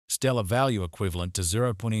Stellar value equivalent to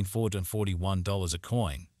 $0.41 a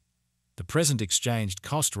coin. The present exchanged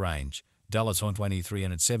cost range, $23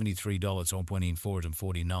 and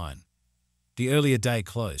 $73.49. The earlier day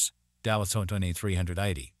close,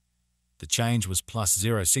 $23.80. The change was plus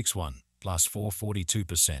 0.61, plus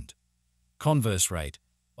 4.42%. Converse rate,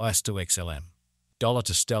 ICE to XLM. Dollar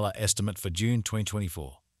to Stellar estimate for June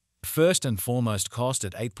 2024. First and foremost cost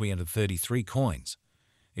at 8.33 coins.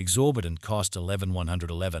 Exorbitant cost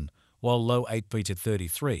 11,111, while low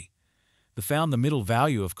 8.33. The found the middle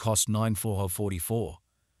value of cost 9,444.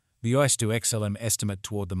 The ICE to XLM estimate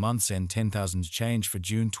toward the month's end 10,000 change for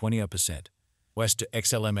June 20%. ICE to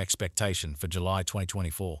XLM expectation for July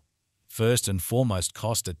 2024. First and foremost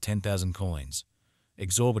cost at 10,000 coins.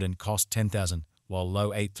 Exorbitant cost 10,000, while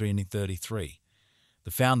low 8,333.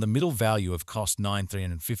 The found the middle value of cost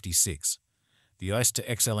 9,356. The ICE to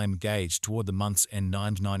XLM gauge toward the month's end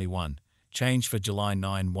 991, change for July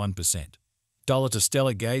 9.1%. Dollar to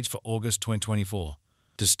Stellar gauge for August 2024.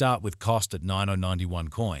 To start with cost at 9,091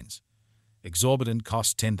 coins. Exorbitant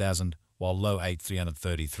cost 10,000, while low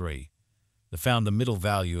 8,333. The found the middle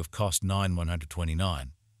value of cost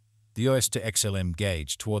 9,129. The ICE to XLM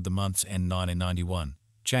gauge toward the month's end 9.91,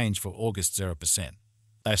 change for August 0%.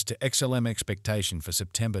 ICE to XLM expectation for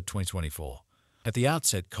September 2024. At the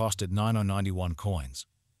outset cost at 9,091 coins.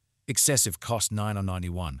 Excessive cost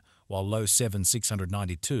 9,091, while low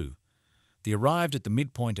 7,692. The arrived at the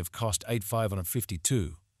midpoint of cost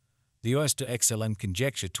 8,552. The ICE to XLM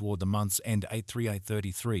conjecture toward the month's end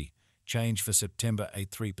 8,3833, change for September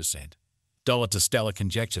 8.3%. Dollar to Stellar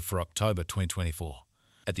conjecture for October 2024.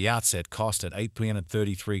 At the outset cost at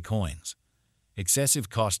 8,33 coins. Excessive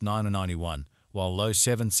cost 9,091, while low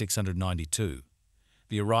 7,692.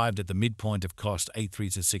 The arrived at the midpoint of cost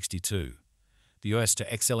 8,362. The ICE to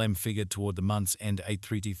XLM figure toward the month's end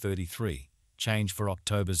 8,333, change for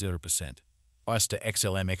October 0%. ICE to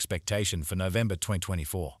XLM expectation for November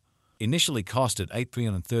 2024. Initially cost at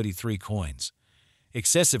 8,33 coins.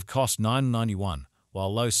 Excessive cost 991,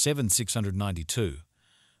 while low 7,692.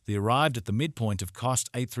 The arrived at the midpoint of cost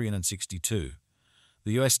 8,362.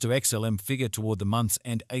 The ICE to XLM figure toward the month's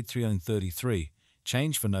end 8,333,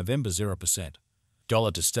 change for November 0%.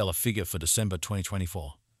 Dollar to Stellar figure for December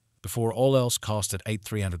 2024. Before all else cost at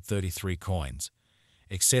 8,333 coins.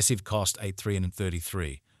 Excessive cost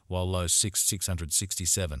 8,333, while low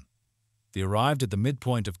 6,667. The arrived at the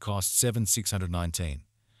midpoint of cost 7,619.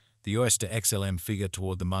 The ICE to XLM figure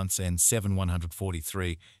toward the month's end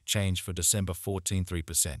 7,143, change for December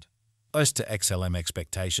 14.3%. ICE to XLM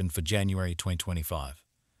expectation for January 2025.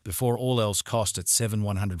 Before all else cost at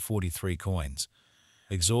 7,143 coins.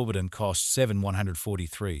 Exorbitant cost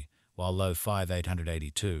 7,143, while low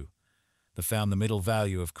 5,882. The found the middle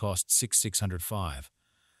value of cost 6,605.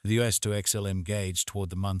 The ICE to XLM gauge toward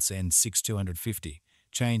the month's end 6,250,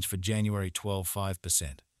 change for January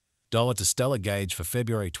 12.5%. Dollar to Stellar gauge for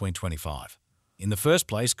February 2025. In the first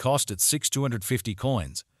place cost at 6,250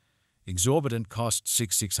 coins. Exorbitant cost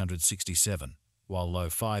 6,667, while low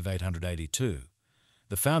 5,882.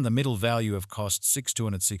 The found the middle value of cost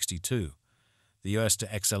 6,262. The ICE to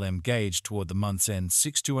XLM gauge toward the month's end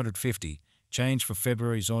 6,250, change for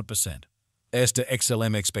February's 0%. ICE to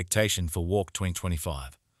XLM expectation for Walk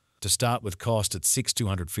 2025. To start with cost at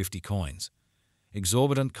 6,250 coins.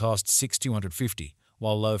 Exorbitant cost 6,250,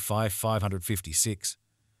 while low 5,556.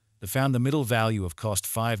 The found the middle value of cost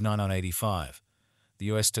 5,985.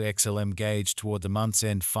 The ICE to XLM gauge toward the month's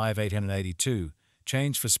end 5,882,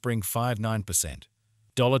 change for spring 5.9%.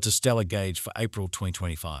 Dollar to Stellar gauge for April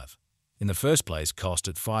 2025. In the first place cost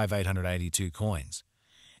at 5,882 coins.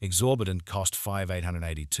 Exorbitant cost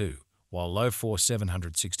 5,882, while low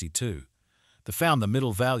 4,762. The found the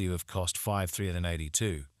middle value of cost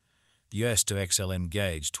 5,382. The ICE to XLM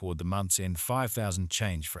gauge toward the month's end 5,000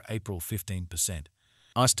 change for April 15%.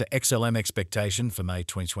 ICE to XLM expectation for May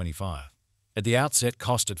 2025. At the outset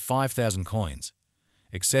cost at 5,000 coins.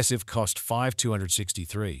 Excessive cost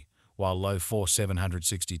 5,263, while low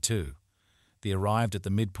 4,762. The arrived at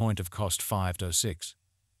the midpoint of cost 506.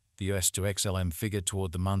 The ICE to XLM figure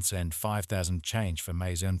toward the month's end 5,000 change for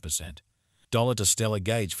May's 1%. Dollar to Stellar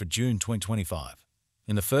gauge for June 2025.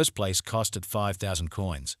 In the first place cost at 5,000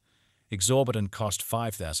 coins. Exorbitant cost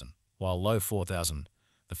 5,000, while low 4,000.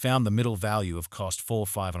 The found the middle value of cost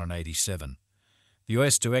 4,587. The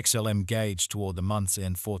ICE to XLM gauge toward the month's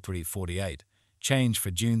end 4,348, change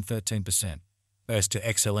for June 13%. ICE to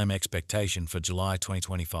XLM expectation for July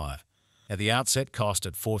 2025. At the outset cost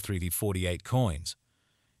at 4,348 coins.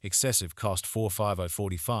 Excessive cost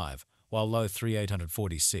 4,5045, while low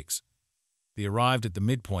 3,846. The arrived at the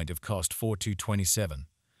midpoint of cost 4,227.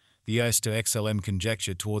 The US to XLM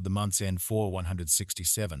conjecture toward the month's end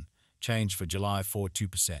 4,167, change for July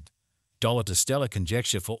 4.2%. Dollar to stellar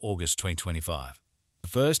conjecture for August 2025. The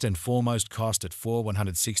first and foremost cost at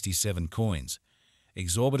 4,167 coins.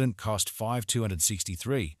 Exorbitant cost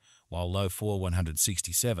 5,263, while low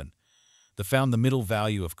 4,167. They found the middle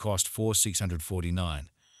value of cost 4,649.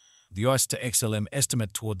 The US to XLM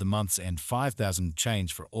estimate toward the month's end 5,000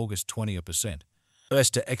 change for August 20%. US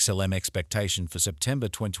to XLM expectation for September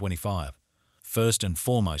 2025. First and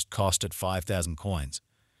foremost cost at 5,000 coins.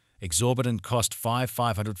 Exorbitant cost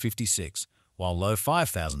 5,556, while low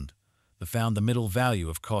 5,000. They found the middle value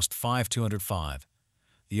of cost 5,205.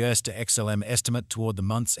 The US to XLM estimate toward the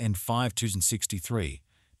month's end 5,263,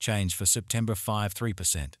 change for September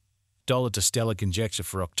 5.3%. Dollar to stellar conjecture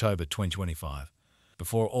for October 2025.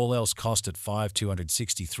 Before all else cost at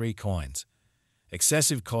 5,263 coins.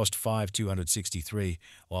 Excessive cost 5,263,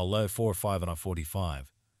 while low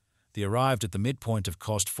 4,545. They arrived at the midpoint of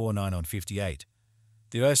cost 4,958.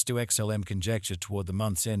 The US to XLM conjecture toward the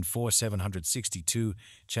month's end 4,762,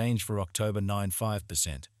 change for October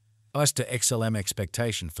 9.5%. US to XLM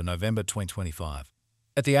expectation for November 2025.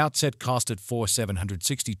 At the outset cost at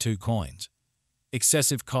 4,762 coins.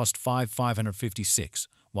 Excessive cost 5,556,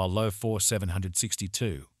 while low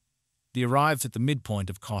 4,762. They arrived at the midpoint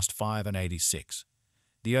of cost 5,086.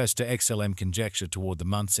 The US to XLM conjecture toward the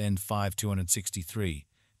month's end 5,263,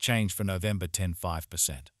 change for November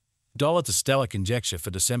 10.5%. Dollar to stellar conjecture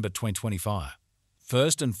for December 2025.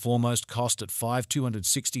 First and foremost cost at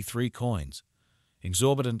 5,263 coins.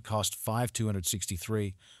 Exorbitant cost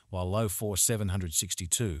 5,263, while low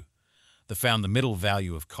 4,762. They found the middle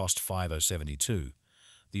value of cost 5,072.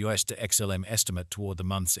 The US to XLM estimate toward the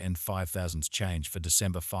month's end 5,000 change for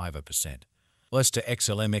December 5%. US to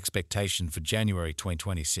XLM expectation for January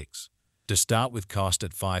 2026. To start with cost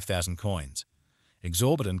at 5,000 coins.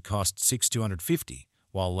 Exorbitant cost 6,250,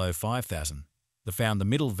 while low 5,000. They found the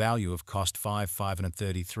middle value of cost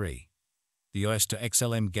 5,533. The US to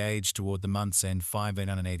XLM gauge toward the month's end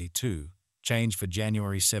 5,882, change for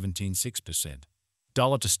January 17.6%.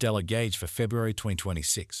 Dollar to stellar gauge for February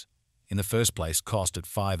 2026. In the first place cost at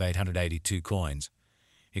 5,882 coins.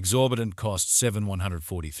 Exorbitant cost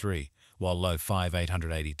 7,143, while low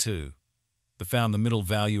 5,882. They found the middle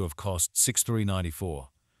value of cost 6,394.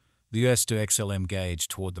 The US to XLM gauge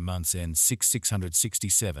toward the month's end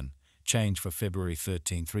 6,667, change for February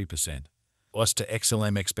 13.3%. US to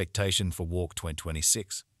XLM expectation for Walk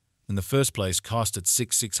 2026. In the first place cost at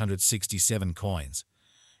 6,667 coins.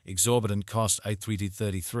 Exorbitant cost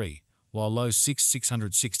 8,333, while low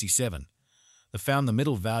 6,667. They found the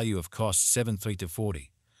middle value of cost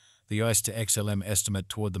 7,340. The US to XLM estimate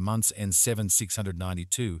toward the month's end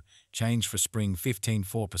 7,692, change for spring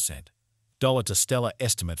 15.4%. Dollar to stellar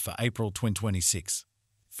estimate for April 2026.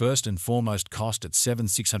 First and foremost cost at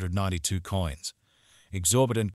 7,692 coins. Exorbitant